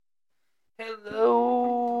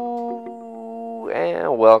Hello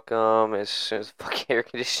and welcome. As soon as the fucking air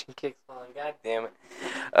conditioning kicks on, god damn it.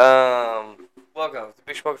 Welcome to the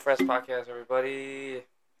Big Smoke Friends podcast, everybody.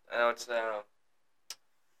 I know it's let's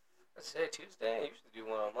say Tuesday. I usually do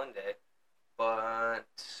one on Monday, but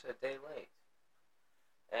a day late.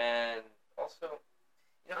 And also,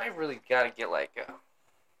 I really gotta get I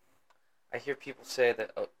hear people say that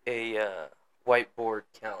a whiteboard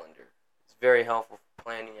calendar is very helpful for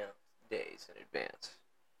planning out days in advance.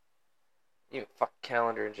 Even fuck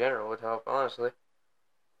calendar in general would help, honestly.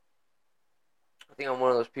 I think I'm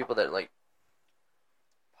one of those people that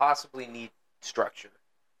possibly need structure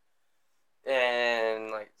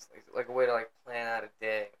and like a way to plan out a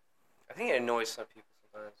day. I think it annoys some people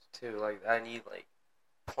sometimes too. Like I need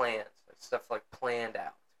plans, like stuff planned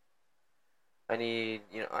out. I need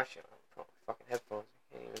actually I don't put my fucking headphones.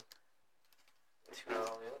 I can't even tune out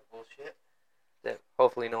all the other bullshit that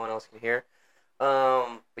hopefully no one else can hear.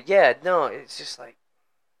 But yeah, no, it's just I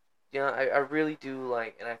really do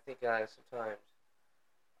and I think sometimes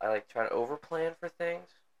I try to over plan for things,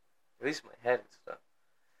 at least in my head and stuff,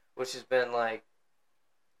 which has been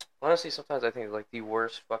honestly sometimes I think the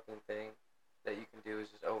worst fucking thing that you can do is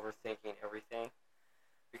just overthinking everything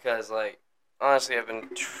because honestly I've been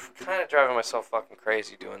kind of driving myself fucking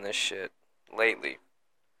crazy doing this shit lately,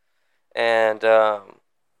 and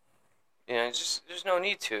it's just there's no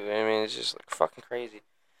need to. I mean, it's just fucking crazy.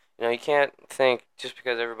 You can't think just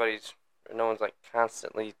because no one's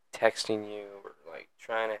constantly texting you or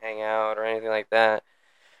trying to hang out or anything like that.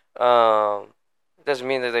 It doesn't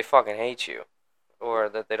mean that they fucking hate you or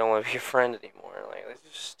that they don't want to be your friend anymore. It's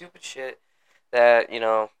just stupid shit that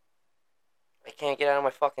I can't get out of my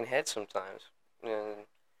fucking head sometimes, and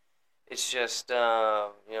it's just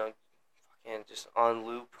fucking just on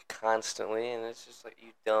loop constantly, and it's just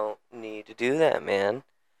you don't need to do that, man.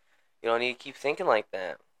 You don't need to keep thinking like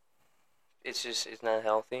that. It's not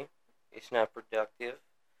healthy. It's not productive.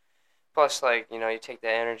 Plus, you take that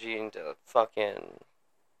energy into fucking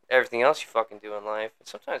everything else you fucking do in life. And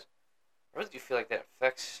sometimes I really do feel like that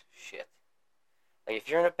affects shit. If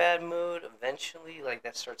you're in a bad mood, eventually,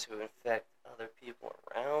 that starts to infect other people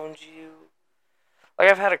around you.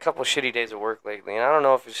 I've had a couple shitty days at work lately, and I don't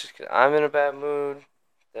know if it's just because I'm in a bad mood.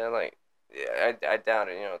 That, yeah, I doubt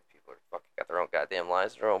it. People are fucking got their own goddamn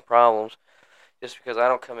lives, their own problems. Just because I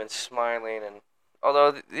don't come in smiling, and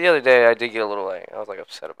although the other day I did get a little I was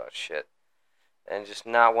upset about shit and just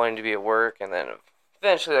not wanting to be at work, and then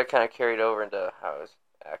eventually that kind of carried over into how I was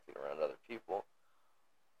acting around other people,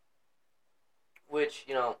 which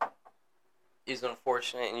is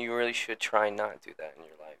unfortunate, and you really should try not to do that in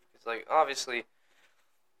your life because obviously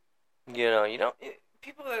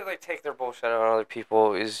people that take their bullshit out on other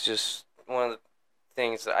people is just one of the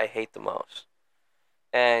things that I hate the most,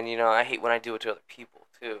 and I hate when I do it to other people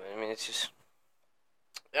too. I mean, it's just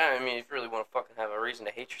yeah. I mean, if you really want to fucking have a reason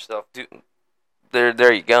to hate yourself, dude,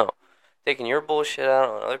 there you go. Taking your bullshit out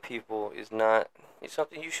on other people is not. It's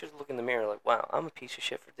something you should look in the mirror wow, I'm a piece of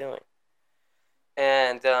shit for doing.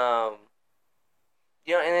 And and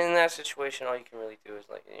in that situation, all you can really do is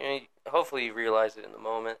hopefully you realize it in the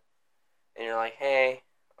moment, and you're like, hey,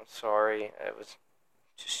 I'm sorry,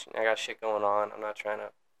 I got shit going on. I'm not trying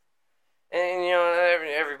to. And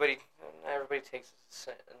everybody takes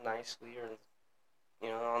it nicely or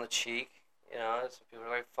on the cheek. Some people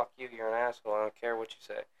are like, fuck you, you're an asshole. I don't care what you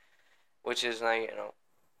say. Which is I mean,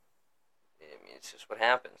 it's just what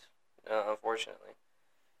happens, unfortunately.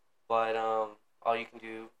 But all you can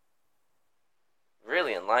do,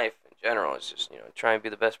 really, in life in general, is just try and be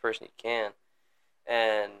the best person you can.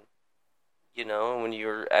 And when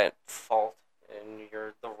you're at fault and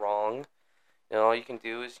you're the wrong, all you can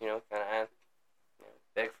do is kind of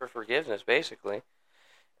beg for forgiveness, basically.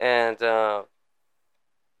 And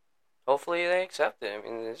hopefully they accept it. I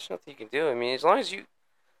mean, there's nothing you can do. I mean, as long as you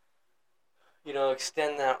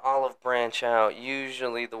extend that olive branch out,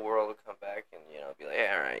 usually the world will come back and be like,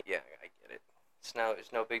 yeah, all right, yeah, I get it. It's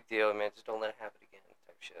no big deal, man. Just don't let it happen again,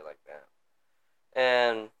 type shit like that.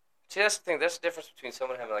 And see, that's the thing. That's the difference between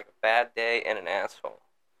someone having a bad day and an asshole.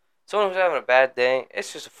 Someone who's having a bad day,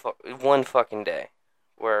 it's just one fucking day,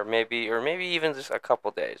 or maybe even just a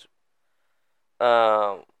couple days,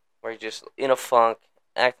 where you're just in a funk,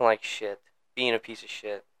 acting like shit, being a piece of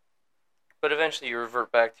shit. But eventually you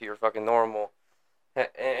revert back to your fucking normal,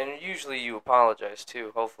 and usually you apologize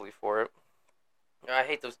too, hopefully for it. I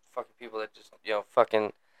hate those fucking people that just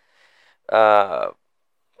fucking uh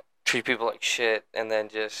treat people like shit, and then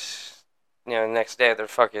just the next day they're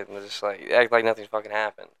fucking just act like nothing's fucking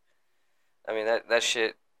happened. I mean that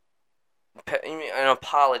shit. I mean, an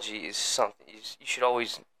apology is something you should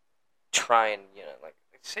always try and like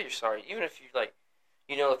say you're sorry, even if you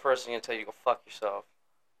the person gonna tell you to go fuck yourself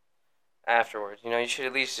afterwards. You should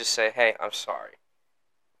at least just say, hey, I'm sorry,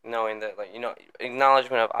 knowing that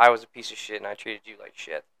acknowledgement of I was a piece of shit and I treated you like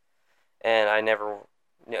shit, and I never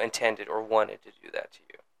intended or wanted to do that to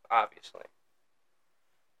you, obviously.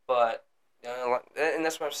 But and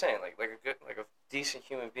that's what I'm saying. Like a good, like a decent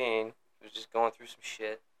human being who's just going through some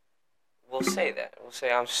shit will say that. Will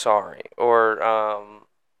say I'm sorry, or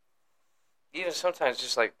even sometimes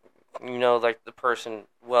just like the person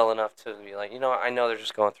well enough to be like, I know they're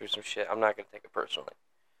just going through some shit. I'm not gonna take it personally.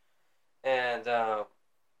 And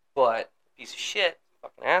but piece of shit,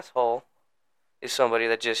 fucking asshole, is somebody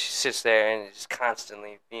that just sits there and is just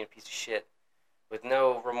constantly being a piece of shit with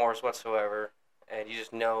no remorse whatsoever, and you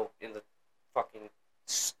just know in the fucking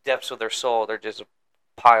depths of their soul they're just a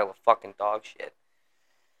pile of fucking dog shit.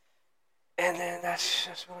 And then that's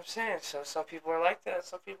what I'm saying. So some people are like that,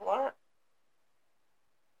 some people aren't.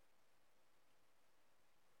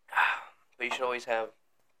 But you should always have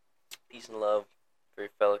peace and love for your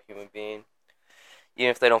fellow human being, even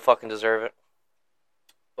if they don't fucking deserve it.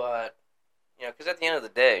 But because at the end of the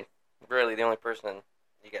day, really the only person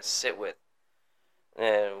you got to sit with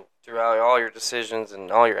and throughout all your decisions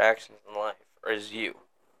and all your actions in life is you.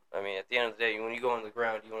 I mean, at the end of the day, when you go on the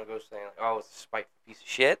ground, you want to go saying like, "Oh, I was a spiteful piece of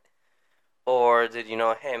shit," or did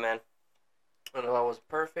hey man, I know I wasn't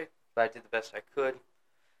perfect, but I did the best I could.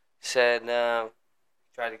 Said,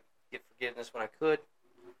 tried to get forgiveness when I could,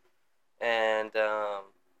 and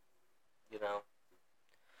you know,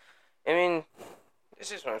 I mean,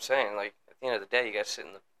 this is what I'm saying. Like at the end of the day, you gotta sit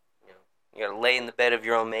in the, you gotta lay in the bed of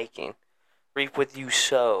your own making, reap what you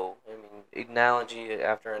sow. I mean, analogy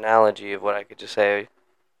after analogy of what I could just say,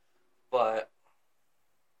 but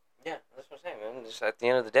yeah, that's what I'm saying, man. Just at the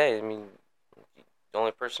end of the day, I mean, the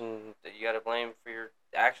only person that you gotta blame for your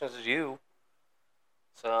actions is you.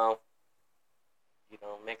 So,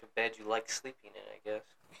 make a bed you like sleeping in, I guess.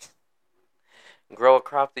 Grow a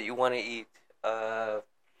crop that you want to eat. Uh,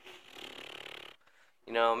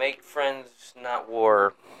 make friends, not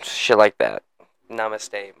war. Shit like that.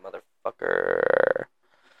 Namaste, motherfucker.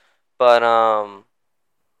 But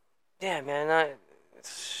yeah, man.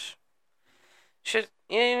 It's should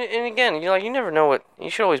and again, you never know what. You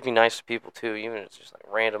should always be nice to people too, even if it's just like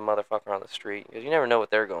random motherfucker on the street, because you never know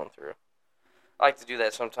what they're going through. I like to do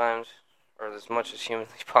that sometimes, or as much as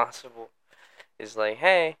humanly possible. Is like,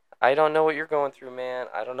 hey, I don't know what you're going through, man.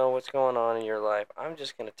 I don't know what's going on in your life. I'm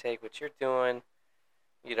just gonna take what you're doing,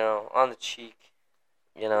 on the cheek.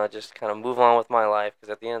 Just kind of move on with my life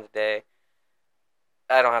because at the end of the day,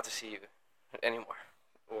 I don't have to see you anymore.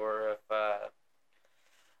 Or if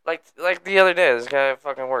like the other day, this guy at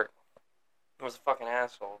fucking work was a fucking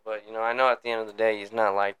asshole. But I know at the end of the day, he's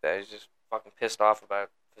not like that. He's just fucking pissed off about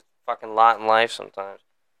the fucking lot in life sometimes.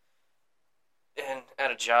 And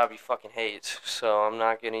at a job he fucking hates. So I'm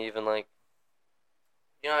not gonna even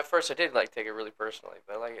at first I did take it really personally,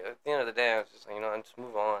 but at the end of the day, I was just like, just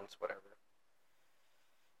move on. It's whatever.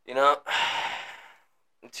 You know,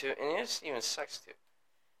 and it just even sucks too.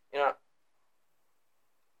 You know,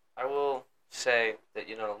 I will say that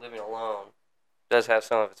living alone does have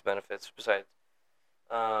some of its benefits. Besides,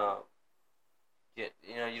 um, you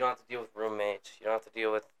don't have to deal with roommates. You don't have to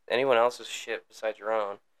deal with anyone else's shit besides your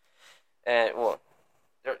own. And well,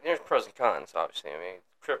 there's pros and cons, obviously. I mean,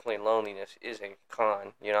 crippling loneliness is a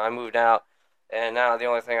con. I moved out, and now the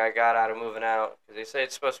only thing I got out of moving out, because they say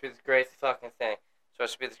it's supposed to be this great fucking thing, it's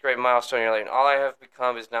supposed to be this great milestone in your life, and all I have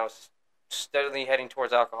become is now steadily heading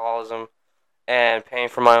towards alcoholism and paying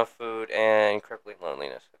for my own food and crippling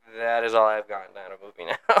loneliness. That is all I've gotten out of moving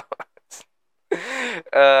out.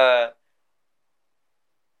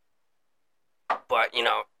 But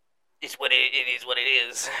it's it is what it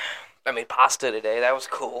is. I made pasta today. That was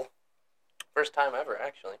cool. First time ever,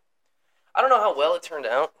 actually. I don't know how well it turned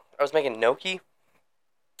out. I was making gnocchi,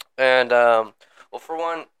 and well, for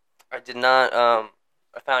one, I did not.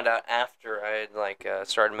 I found out after I had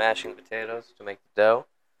started mashing the potatoes to make the dough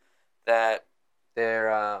that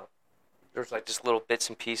there's just little bits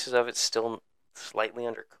and pieces of it still slightly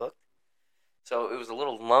undercooked. So it was a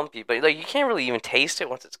little lumpy, but you can't really even taste it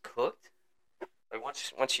once it's cooked.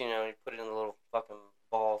 Once you put it in the little fucking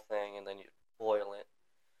ball thing and then you boil it,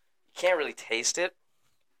 you can't really taste it.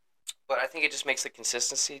 But I think it just makes the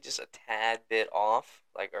consistency just a tad bit off,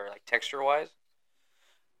 or texture wise.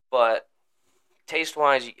 But taste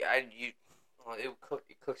wise, well, it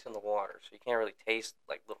cooks in the water, so you can't really taste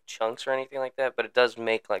little chunks or anything like that. But it does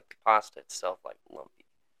make the pasta itself lumpy.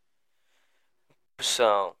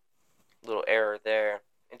 So little error there.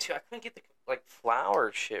 And two, I couldn't get the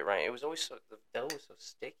flour shit right. It was always the dough was so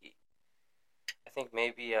sticky. I think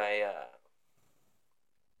maybe I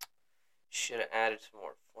should have added some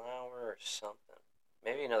more flour or something.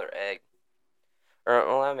 Maybe another egg. Or,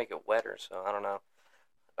 well, that'd make it wetter, so I don't know.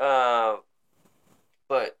 Uh,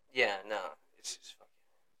 but, yeah, no. It's just fucking.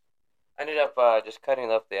 I ended up just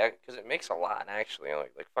cutting up the egg, because it makes a lot, actually.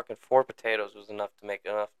 Like fucking 4 potatoes was enough to make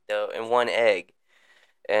enough dough, and 1 egg.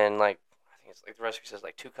 And, like, I think it's like the recipe says,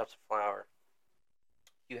 like, 2 cups of flour.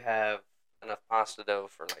 You have enough pasta dough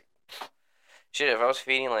for, like, shit, if I was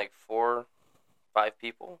feeding, like, 4, 5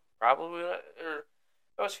 people, probably, or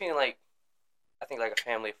if I was feeding, like, I think, like, a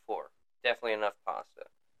family of 4, definitely enough pasta.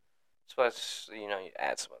 Plus, you know, you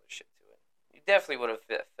add some other shit to it. You definitely would have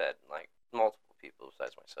fed like, multiple people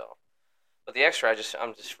besides myself. But the extra,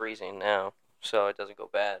 I'm just freezing now, so it doesn't go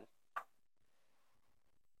bad.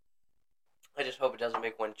 I just hope it doesn't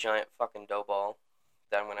make one giant fucking dough ball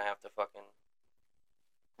that I'm gonna have to fucking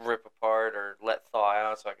rip apart or let thaw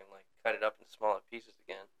out so I can like cut it up into smaller pieces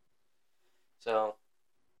again. So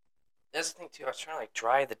that's the thing too. I was trying to like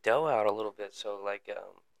dry the dough out a little bit, so like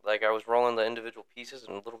I was rolling the individual pieces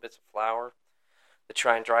in little bits of flour to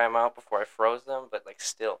try and dry them out before I froze them, but like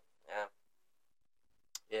still, yeah,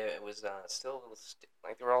 yeah, it was still a little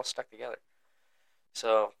like they were all stuck together.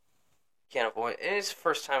 So can't avoid. It's the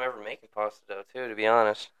first time ever making pasta dough too, to be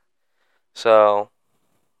honest. So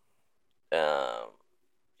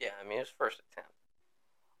yeah, I mean it was first attempt.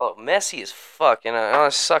 Oh, messy as fuck, and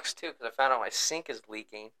it sucks too because I found out my sink is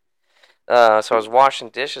leaking. So I was washing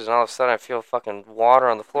dishes, and all of a sudden I feel fucking water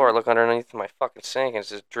on the floor. I look underneath my fucking sink, and it's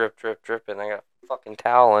just drip, drip, dripping. I got a fucking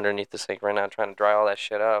towel underneath the sink right now, trying to dry all that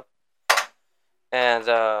shit up. And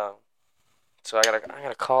so I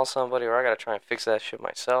gotta call somebody, or I gotta try and fix that shit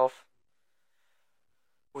myself,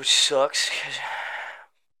 which sucks.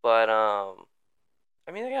 But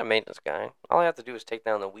I mean, I got a maintenance guy. All I have to do is take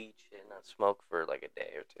down the weed shit and not smoke for like a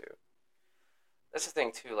day or two. That's the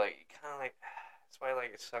thing too. Like, kind of like that's why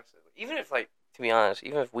like it sucks. Even if like, to be honest,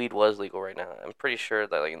 even if weed was legal right now, I'm pretty sure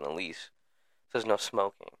that like in the lease there's no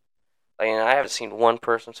smoking. Like, you know, I haven't seen one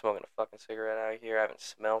person smoking a fucking cigarette out here. I haven't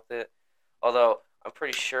smelt it. Although I'm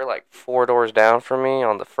pretty sure like 4 doors down from me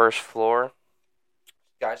on the first floor,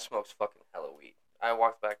 guy smokes fucking hella weed. I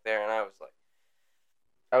walked back there and I was like,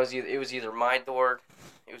 it was either my door,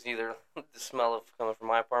 it was either the smell of coming from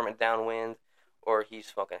my apartment downwind, or he's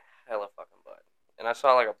smoking hella fucking bud. And I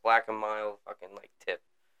saw like a Black and Mild fucking like tip,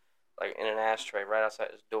 like in an ashtray right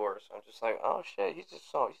outside his door. So I'm just like, oh shit, he's just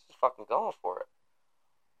fucking going for it.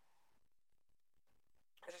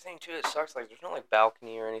 That's the thing too. It sucks. Like there's no like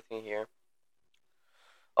balcony or anything here.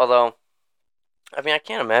 Although, I mean, I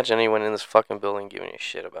can't imagine anyone in this fucking building giving a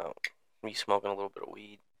shit about me smoking a little bit of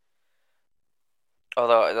weed.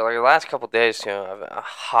 Although, like the last couple days, you know, I've been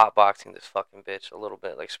hotboxing this fucking bitch a little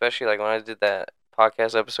bit. Like, especially like when I did that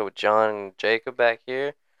podcast episode with John and Jacob back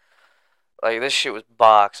here. Like this shit was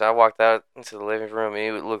boxed. I walked out into the living room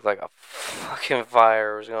and it looked like a fucking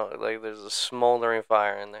fire was going. Like there's a smoldering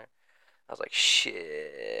fire in there. I was like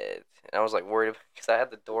shit, and I was like worried because I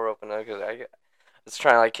had the door open because I was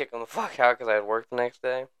trying to like kick him the fuck out because I had work the next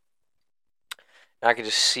day. And I could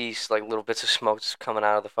just see like little bits of smoke just coming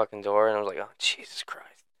out of the fucking door, and I was like, oh Jesus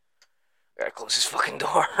Christ, I gotta close this fucking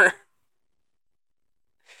door.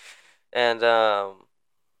 And but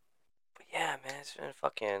yeah, man, it's been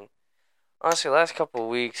fucking honestly the last couple of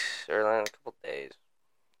weeks or last couple of days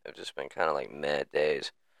have just been kind of like mad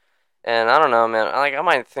days. And I don't know, man.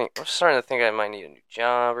 I'm starting to think I might need a new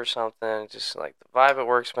job or something. Just like the vibe at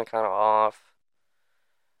work's been kind of off,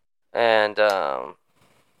 and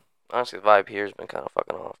honestly, the vibe here's been kind of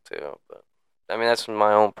fucking off too. But I mean, that's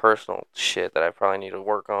my own personal shit that I probably need to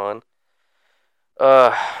work on.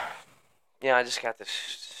 Uh, yeah, I just got this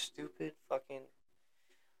stupid fucking.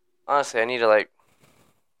 Honestly, I need to like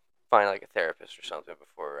find like a therapist or something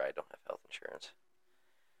before I don't have health insurance.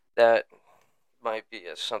 That might be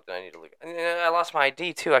something I need to look at. I lost my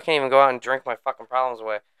ID too. I can't even go out and drink my fucking problems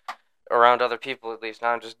away around other people at least. Now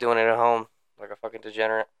I'm just doing it at home like a fucking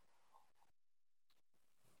degenerate.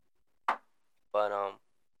 But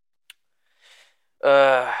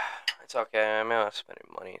uh it's okay. I'm not spending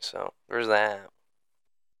money, so there's that.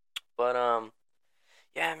 But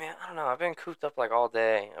yeah, man, I don't know. I've been cooped up like all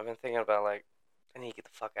day. I've been thinking about like I need to get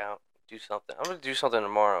the fuck out, do something. I'm gonna do something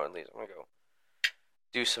tomorrow at least. I'm gonna go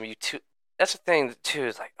do some YouTube. That's the thing too.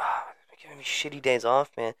 Is like, oh, they're giving me shitty days off,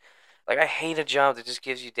 man. Like I hate a job that just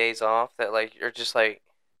gives you days off that like you're just like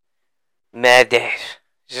mad days.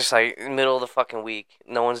 It's just like in the middle of the fucking week.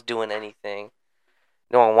 No one's doing anything.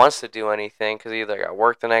 No one wants to do anything because either I got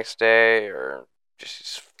work the next day or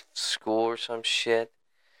just school or some shit.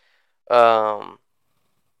 Um,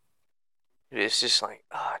 it's just like,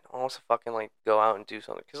 I want to fucking like go out and do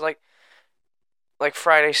something. Cause like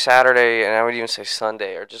Friday, Saturday, and I would even say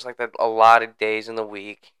Sunday are just like that a lot of days in the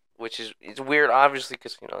week, which is it's weird, obviously,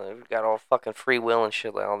 because we've got all fucking free will and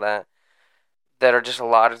shit like all that that are just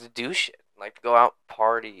allotted to do shit, like to go out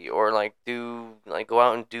party or like do like go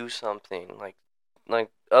out and do something like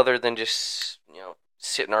other than just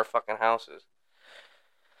sit in our fucking houses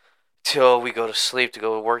till we go to sleep to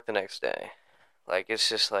go to work the next day. Like it's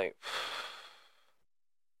just like,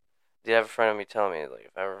 did I have a friend of me tell me like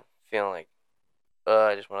if I ever feeling like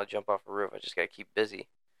I just want to jump off a roof, I just gotta keep busy.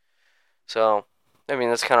 So, I mean,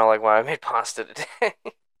 that's kind of like why I made pasta today.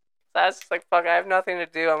 That's just like, fuck, I have nothing to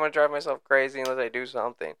do. I'm going to drive myself crazy unless I do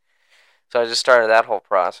something. So I just started that whole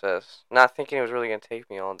process, not thinking it was really going to take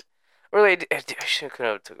me all day. Really, it couldn't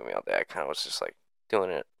have taken me all day. I kind of was just like doing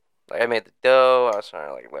it. Like, I made the dough. I was trying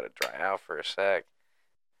to like let it dry out for a sec.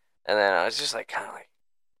 And then I was just like kind of like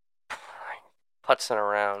putzing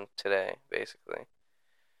around today, basically.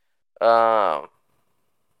 Um,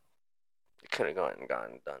 could have gone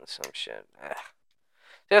and done some shit.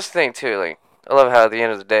 That's the thing too. Like, I love how at the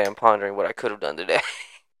end of the day I'm pondering what I could have done today.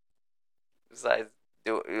 Besides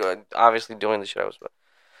obviously doing the shit I was.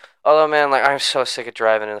 Although, man, like I'm so sick of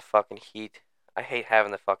driving in the fucking heat. I hate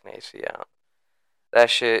having the fucking AC out. That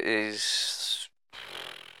shit is,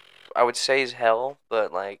 I would say, is hell,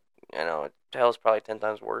 but like hell's probably 10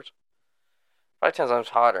 times worse. Probably 10 times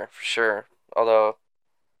hotter for sure. Although,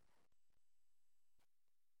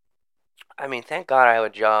 I mean, thank God I have a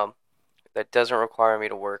job that doesn't require me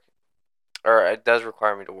to work, or it does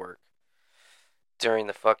require me to work during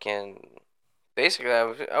the fucking. Basically,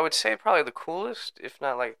 I would say probably the coolest, if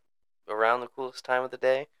not like around the coolest time of the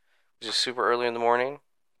day, which is super early in the morning.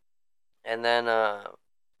 And then, although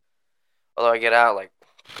I get out like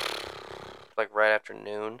right after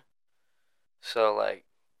noon, so like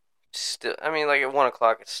still, I mean, like at 1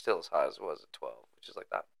 o'clock, it's still as hot as it was at 12, which is like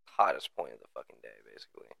the hottest point of the fucking day,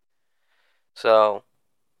 basically. So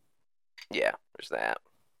yeah, there's that.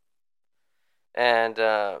 And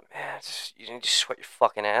man, you just sweat your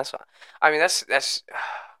fucking ass off. I mean, that's.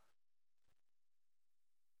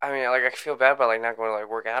 I mean, like I feel bad about like not going to like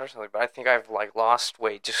work out or something, but I think I've like lost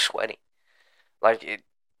weight just sweating. Like it,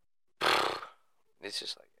 it's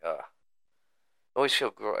just like I always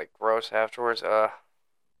feel like gross afterwards.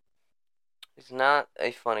 It's not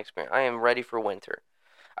a fun experience. I am ready for winter.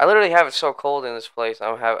 I literally have it so cold in this place. I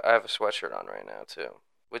have a sweatshirt on right now too,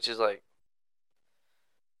 which is like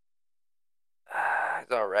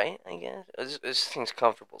it's all right, I guess. This thing's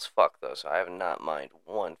comfortable as fuck though, so I have not mind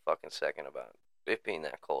one fucking second about it being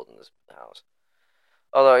that cold in this house.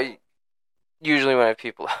 Although usually when I have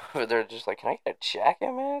people over, they're just like, "Can I get a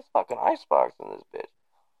jacket, man? It's fucking icebox in this bitch."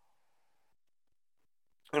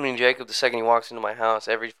 I mean, Jacob, the second he walks into my house,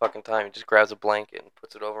 every fucking time he just grabs a blanket and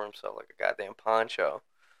puts it over himself like a goddamn poncho.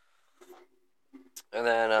 And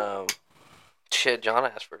then, shit, John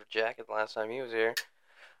asked for a jacket the last time he was here.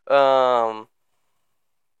 Um,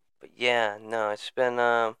 but yeah, no, it's been,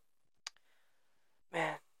 man,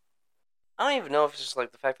 I don't even know if it's just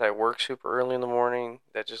like the fact that I work super early in the morning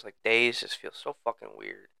that just like days just feel so fucking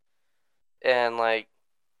weird. And like,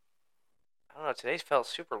 I don't know, today's felt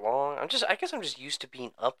super long. I guess I'm just used to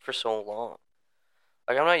being up for so long.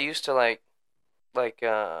 Like, I'm not used to like, like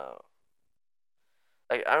I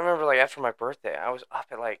remember like after my birthday, I was up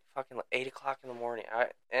at like fucking like 8 o'clock in the morning.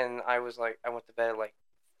 I was like I went to bed at like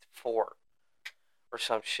 4 or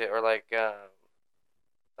some shit or like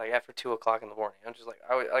after 2 o'clock in the morning. I'm just like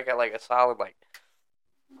I got like a solid like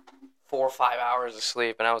 4 or 5 hours of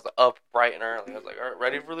sleep, and I was up bright and early. I was like, all right,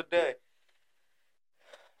 ready for the day.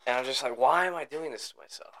 And I'm just like, why am I doing this to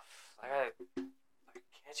myself? Like,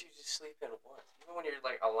 can't you just sleep in once? Even when you're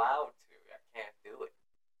like allowed to, I can't do it.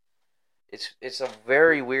 It's a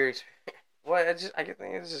very weird experience. Well, I think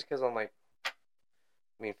it's just because I'm like,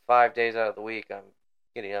 I mean, 5 days out of the week I'm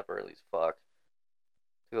getting up early as fuck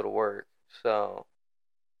to go to work. So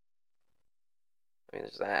I mean,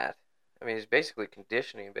 there's that. I mean, it's basically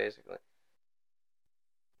conditioning, basically.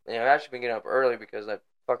 I've actually been getting up early because my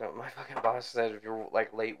fucking boss said if you're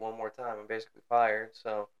like late one more time, I'm basically fired.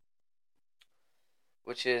 So,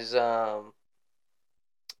 which is yeah,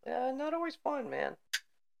 not always fun, man.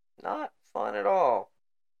 Not fun at all.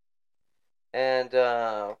 And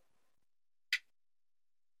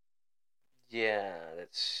yeah,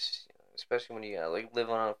 that's especially when you like live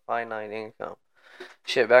on a finite income.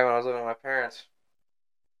 Shit, back when I was living with my parents,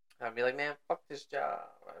 I'd be like, man, fuck this job.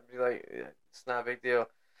 I'd be like, yeah, it's not a big deal.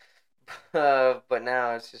 But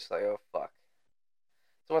now it's just like, oh fuck.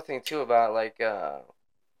 It's one thing too about like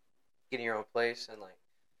getting your own place and like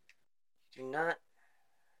do not.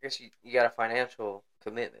 guess you got a financial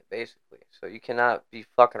commitment basically, so you cannot be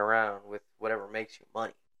fucking around with whatever makes you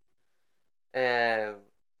money, and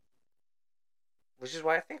which is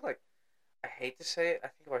why I think like I hate to say it, I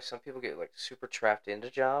think why some people get like super trapped into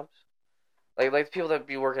jobs, like the people that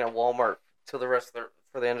be working at Walmart till the rest of their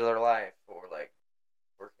for the end of their life, or like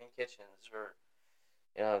working in kitchens, or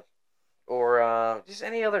you know, or just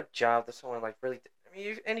any other job that someone like really. I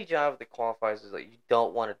mean, any job that qualifies as like you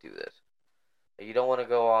don't want to do this. Like, you don't want to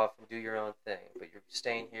go off and do your own thing, but you're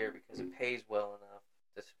staying here because it pays well enough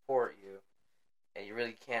to support you, and you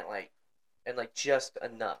really can't like, and like just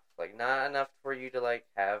enough, like not enough for you to like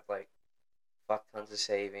have like fuck tons of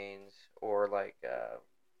savings or like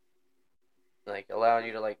allowing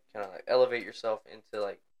you to like kind of like elevate yourself into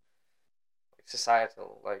like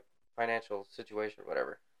societal like financial situation or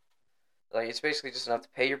whatever. Like it's basically just enough to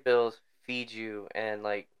pay your bills, feed you, and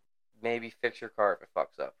like maybe fix your car if it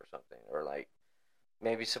fucks up or something, or like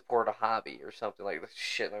maybe support a hobby or something like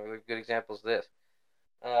shit. Like a good example is this,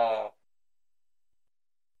 uh,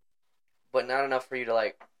 but not enough for you to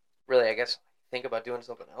like really, I guess, think about doing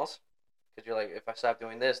something else. Because you're like, if I stop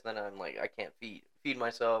doing this, then I'm like, I can't feed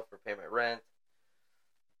myself or pay my rent,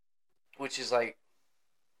 which is like,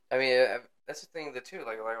 I mean, that's the thing that too.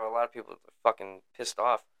 Like a lot of people are fucking pissed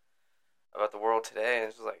off about the world today. And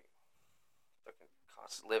it's just like fucking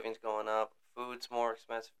cost of living's going up, food's more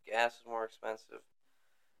expensive, gas is more expensive.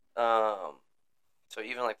 Um, so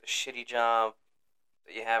even like the shitty job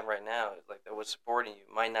that you have right now, like that was supporting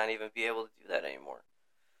you, might not even be able to do that anymore.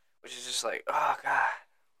 Which is just like, oh god.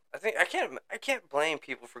 I can't blame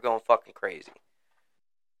people for going fucking crazy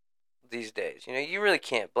these days. You know, you really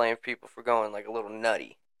can't blame people for going like a little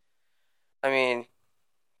nutty. I mean,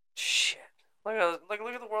 shit. Look at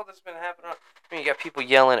the world that's been happening. I mean, you got people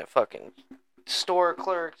yelling at fucking store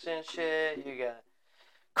clerks and shit. You got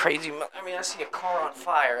crazy. I mean, I see a car on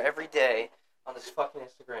fire every day on this fucking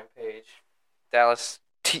Instagram page,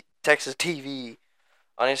 Texas TV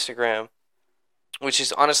on Instagram, which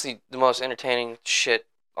is honestly the most entertaining shit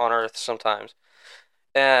on earth sometimes.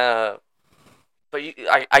 Uh, but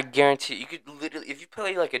I guarantee you could literally, if you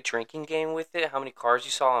play like a drinking game with it, how many cars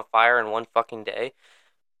you saw on fire in one fucking day,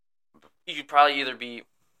 you'd probably you'd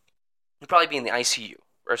probably be in the ICU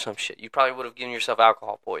or some shit. You probably would have given yourself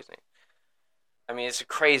alcohol poisoning. I mean, it's a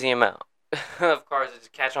crazy amount of cars that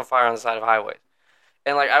just catch on fire on the side of highways.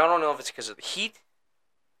 And like, I don't know if it's because of the heat,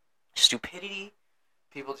 stupidity,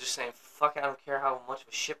 people just saying, fuck it, I don't care how much of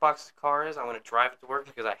a shitbox the car is, I'm going to drive it to work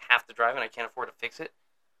because I have to drive it and I can't afford to fix it.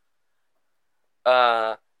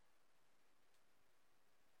 Uh,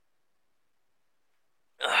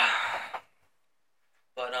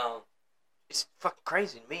 but, it's fucking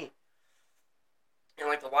crazy to me. And,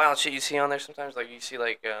 like, the wild shit you see on there sometimes, like, you see,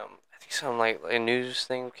 like, I think some, like, a news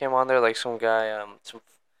thing came on there, like, some guy,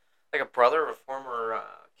 like, a brother of a former,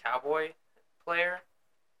 cowboy player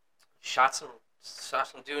shot some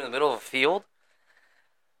dude in the middle of a field,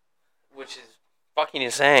 which is fucking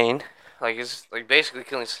insane. Like, it's, like, basically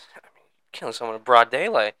killing someone in broad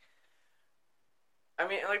daylight. I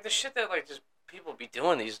mean, like, the shit that, like, just people be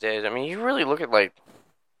doing these days, I mean, you really look at, like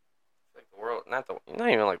the world, not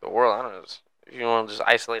even, like, the world, I don't know, if you want to just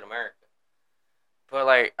isolate America. But,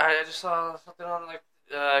 like, I just saw something on, like,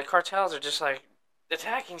 cartels are just, like,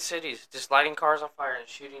 attacking cities, just lighting cars on fire and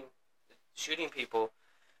shooting people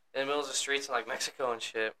in the middle of the streets in, like, Mexico and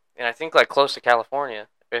shit. And I think, like, close to California,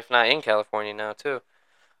 if not in California now, too.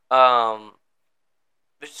 Um,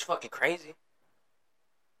 it's just fucking crazy.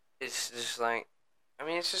 It's just, like, I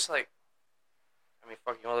mean, it's just, like, I mean,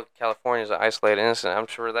 fuck, you want to look at California as an isolated incident. I'm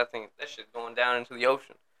sure that shit's going down into the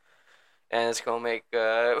ocean. And it's going to make,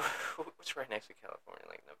 what's right next to California?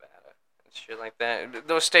 Like Nevada and shit like that.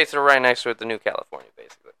 Those states that are right next to it, the new California,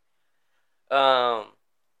 basically. I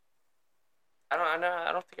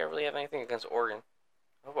don't think I really have anything against Oregon.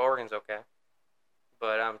 I hope Oregon's okay.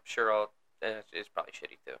 But I'm sure it's probably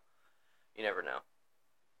shitty too. You never know.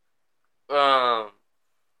 Um,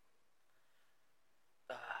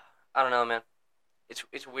 I don't know, man.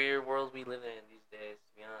 It's a weird world we live in these days,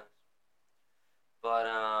 to be honest. But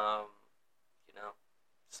you know,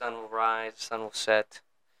 sun will rise, sun will set.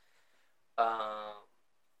 Um,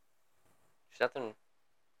 there's nothing.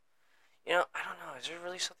 You know, I don't know. Is there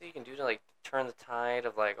really something you can do to like turn the tide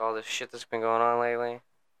of like all this shit that's been going on lately?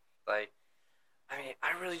 Like, I mean,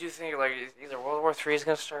 I really do think like either World War III is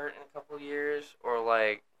gonna start in a couple of years, or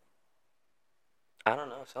like I don't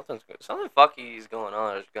know, something fucky is going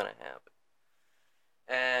on is gonna happen,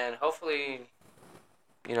 and hopefully,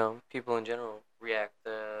 you know, people in general react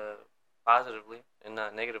positively and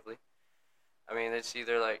not negatively. I mean, it's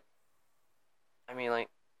either like, I mean, like,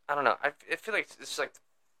 I don't know. I feel like it's like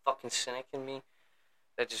fucking cynic in me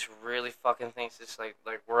that just really fucking thinks it's like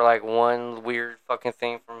we're like one weird fucking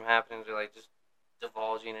thing from happening to like just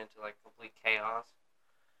divulging into like complete chaos.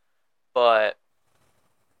 But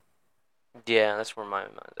yeah, that's where my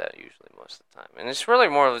mind's at usually most of the time, and it's really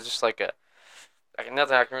more of just like a like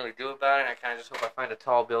nothing I can really do about it. And I kind of just hope I find a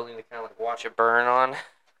tall building to kind of like watch it burn on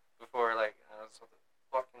before like something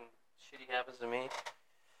fucking shitty happens to me.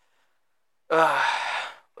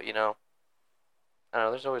 But you know, I don't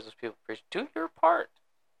know. There's always those people preach, do your part.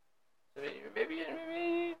 Maybe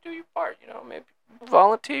do your part. You know, maybe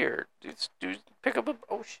volunteer. Do pick up an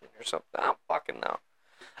ocean or something. I don't fucking know.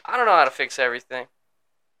 I don't know how to fix everything.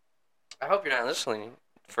 I hope you're not listening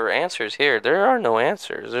for answers here. There are no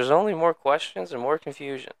answers. There's only more questions and more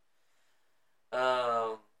confusion.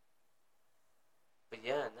 But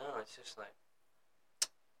yeah, no, it's just like,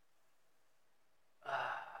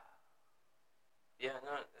 yeah,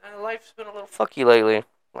 no, life's been a little fucky lately.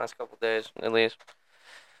 Last couple days, at least.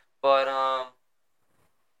 But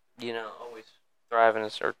you know, always thriving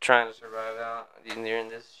or trying to survive out. You're in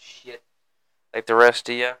this shit like the rest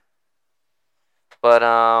of you. But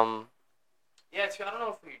yeah, too, I don't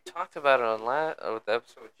know if we talked about it on with the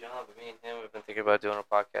episode with John, but me and him have been thinking about doing a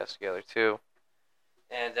podcast together too.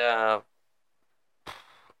 And I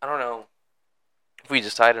don't know if we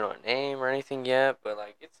decided on a name or anything yet, but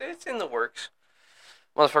like it's in the works.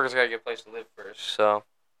 Motherfuckers gotta get a place to live first, so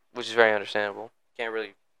which is very understandable. Can't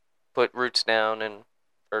really put roots down and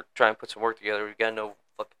or try and put some work together. We've got no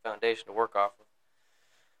fucking foundation to work off of.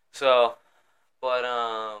 So, but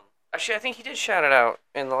actually, I think he did shout it out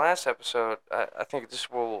in the last episode. I think this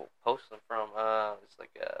will post them from. It's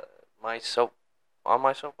like my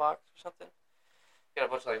soapbox or something. Got a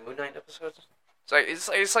bunch of like Moon Knight episodes.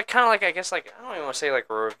 It's like kind of like I guess like I don't even want to say like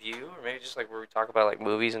a review or maybe just like where we talk about like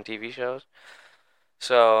movies and TV shows.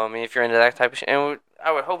 So I mean, if you're into that type of shit, and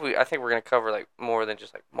I would hope I think we're gonna cover like more than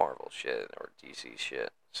just like Marvel shit or DC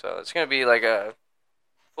shit. So it's gonna be like a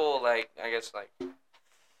full like I guess like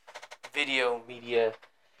video media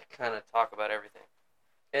kind of talk about everything.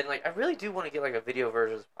 And like I really do want to get like a video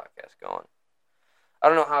version of this podcast going. I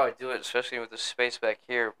don't know how I do it, especially with the space back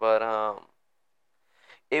here, but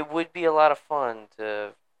it would be a lot of fun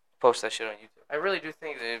to post that shit on YouTube. I really do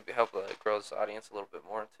think that it'd help grow this audience a little bit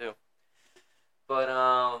more too. But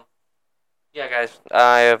yeah, guys,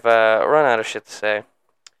 I have run out of shit to say,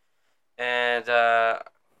 and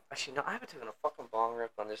actually no, I haven't taken a fucking bong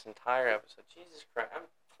rip on this entire episode. Jesus Christ, I'm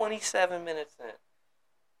 27 minutes in,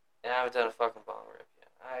 and I haven't done a fucking bong rip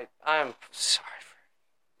yet. I'm sorry for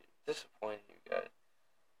disappointing you guys.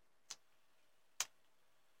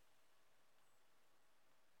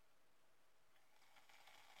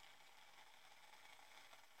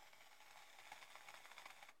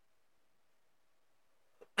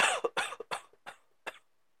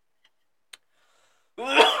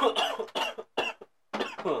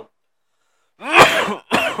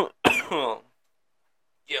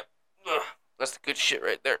 Yep, that's the good shit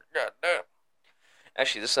right there. God damn.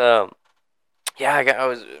 Actually, this yeah, I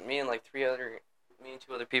was me and like me and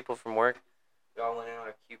two other people from work. We all went out on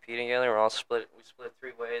a QP together. We split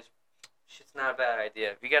 3 ways. Shit's not a bad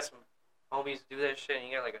idea. If you got some homies to do that shit, and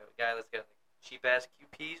you got like a guy that's got like cheap ass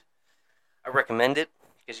QPs, I recommend it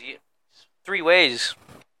because you 3 ways.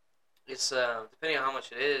 It's depending on how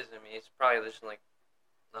much it is. I mean, it's probably just like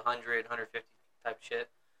 100, 150 type shit,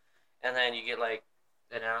 and then you get like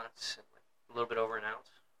an ounce, like a little bit over an ounce,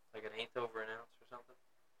 like an eighth over an ounce or something.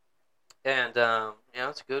 And yeah,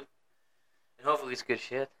 it's good. And hopefully it's good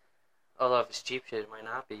shit. Although if it's cheap shit, it might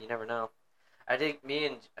not be. You never know. I think me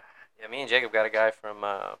and Jacob got a guy from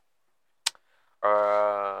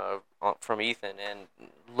Ethan, and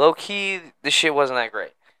low key, this shit wasn't that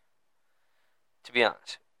great, to be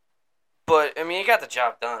honest. But I mean, it got the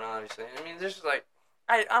job done. Obviously, I mean, there's like,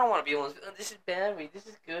 I don't want to be one. This is bad weed. This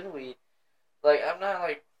is good weed. Like I'm not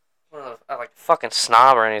like one of those, I like fucking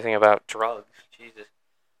snob or anything about drugs. Jesus.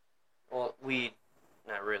 Well, weed,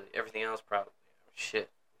 not really. Everything else probably. Shit.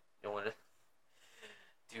 You don't want to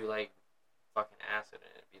do like fucking acid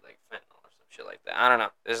and it'd be like fentanyl or some shit like that. I don't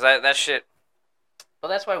know. Is that shit? But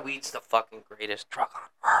that's why weed's the fucking greatest drug on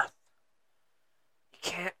earth. You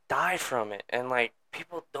can't die from it, and like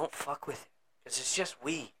people don't fuck with it because it's just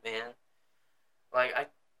weed, man. Like I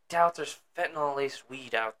doubt there's fentanyl laced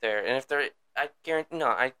weed out there, and if there, I guarantee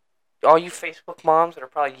all you Facebook moms that are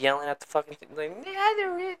probably yelling at the fucking thing, like, yeah,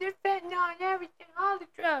 there's fentanyl and everything, all the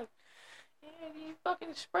drugs. Yeah, you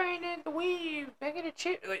fucking spraying in the weed, making it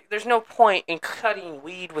cheap. Like, there's no point in cutting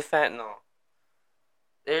weed with fentanyl.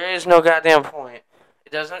 There is no goddamn point.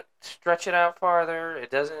 It doesn't stretch it out farther. It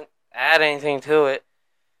doesn't add anything to it.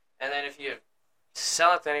 And then if you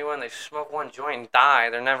sell it to anyone. They smoke one joint and die.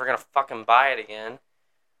 They're never gonna fucking buy it again.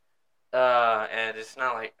 And it's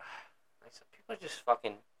not like people are just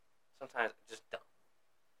fucking sometimes just dumb.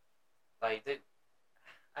 Like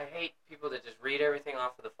I hate people that just read everything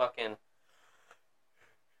off of the fucking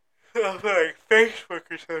like Facebook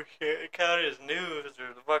or some shit. It counted as news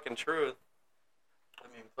or the fucking truth. I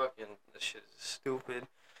mean, fucking this shit is stupid.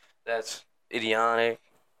 That's idiotic.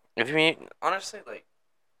 If you mean honestly, like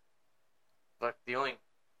the only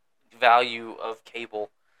value of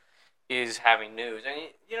cable is having news. I mean,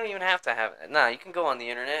 you don't even have to have it. Nah, you can go on the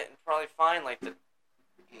internet and probably find like the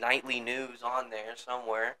nightly news on there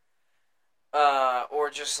somewhere. Or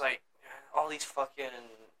just like all these fucking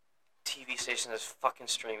TV stations, there's fucking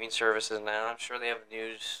streaming services now. I'm sure they have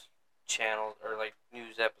news channels or like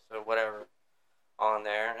news episode, whatever, on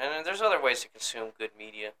there. And then there's other ways to consume good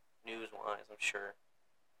media, news wise, I'm sure.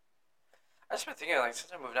 I just been thinking, like,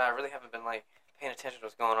 since I moved out, I really haven't been like paying attention to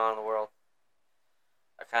what's going on in the world.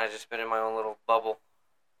 I kind of just been in my own little bubble.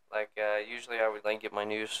 Like, usually I would like get my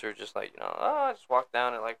news through just like, I just walk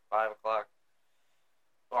down at like 5 o'clock,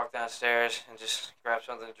 walk downstairs and just grab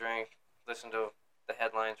something to drink, listen to the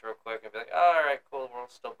headlines real quick, and be like, oh, all right, cool, the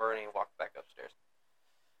world's still burning, and walk back upstairs.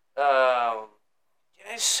 Yeah,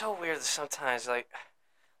 it's so weird that sometimes, like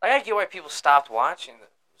I get why people stop watching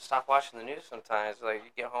the news sometimes. Like,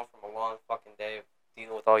 you get home from a long fucking day of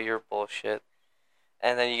dealing with all your bullshit,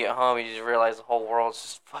 and then you get home and you just realize the whole world's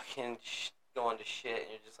just fucking going to shit, and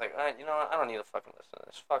you're just like, you know what? I don't need to fucking listen to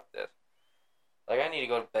this. Fuck this. Like, I need to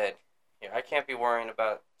go to bed. Here, I can't be worrying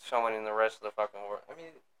about someone in the rest of the fucking world. I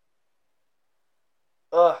mean,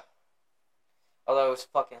 ugh. Although it was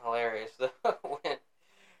fucking hilarious when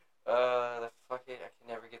the fucking I can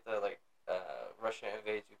never get the Russia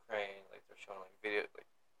invades Ukraine, like they're showing like video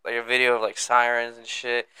like a video of like sirens and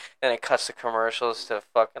shit, then it cuts to commercials to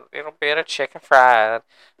fucking little bit of chicken fried,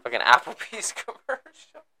 fucking Applebee's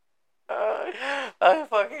commercial. I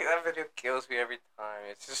fucking that video kills me every time.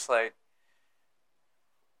 It's just like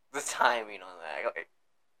the timing on that, like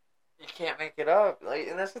you can't make it up. Like,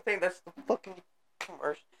 and that's the thing. That's the fucking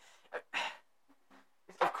commercial.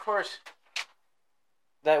 Of course,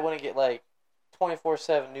 that wouldn't get like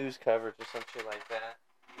 24/7 news coverage or some shit like that.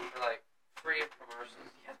 Or like free of commercials.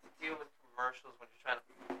 You have to deal with commercials when you're trying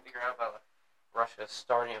to figure out about Russia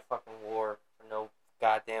starting a fucking war for no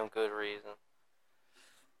goddamn good reason.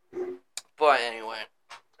 But anyway,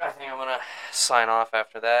 I think I'm gonna sign off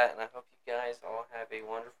after that, and I hope you guys all have a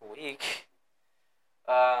wonderful week.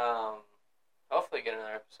 Hopefully get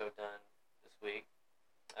another episode done this week.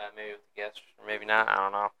 Maybe with the guests, or maybe not. I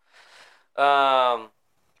don't know.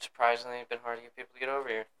 Surprisingly, it's been hard to get people to get over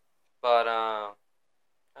here, but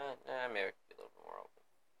maybe I could be a little bit more open.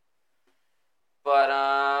 But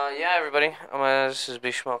yeah, everybody, this is B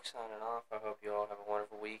Schmoke signing off. I hope you all have a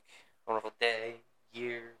wonderful week, wonderful day,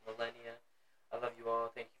 year, millennia. I love you all.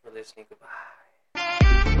 Thank you for listening. Goodbye.